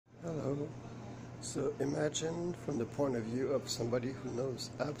So imagine from the point of view of somebody who knows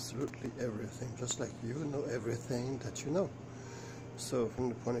absolutely everything, just like you know everything that you know. So from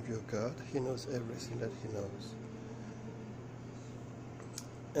the point of view of God, He knows everything that He knows.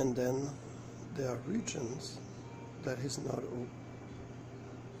 And then there are regions that He's not.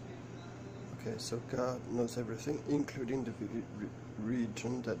 Okay, so God knows everything, including the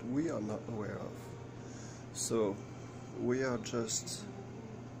region that we are not aware of. So we are just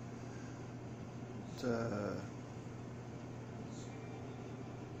the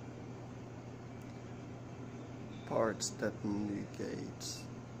parts that negate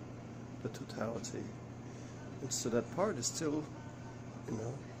the totality. And so that part is still,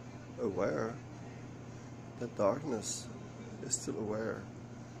 aware. That darkness is still aware.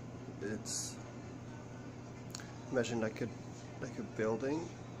 It's, imagine like a building,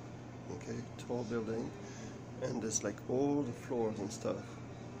 okay, tall building, and there's like all the floors and stuff,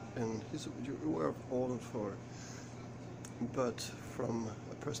 and you're aware of all the floor. But from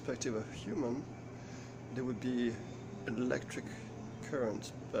a perspective of human, there would be an electric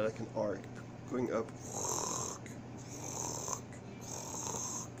current, like an arc, going up,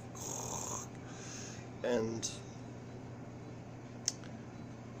 and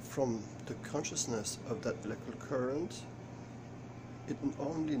from the consciousness of that electrical current, it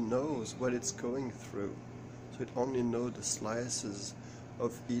only knows what it's going through. So it only knows the slices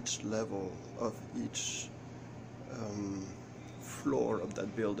of each level, of each floor of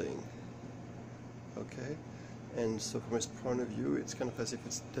that building. Okay? And so from its point of view, it's kind of as if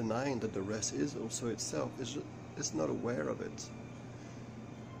it's denying that the rest is also itself. It's not aware of it.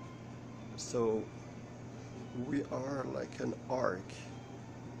 So we are like an arc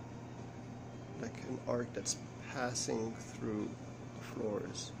that's passing through the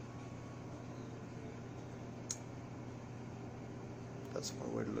floors. That's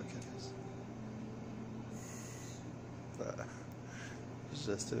one way to look at it. It's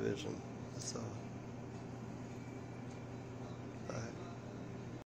just a vision, that's all.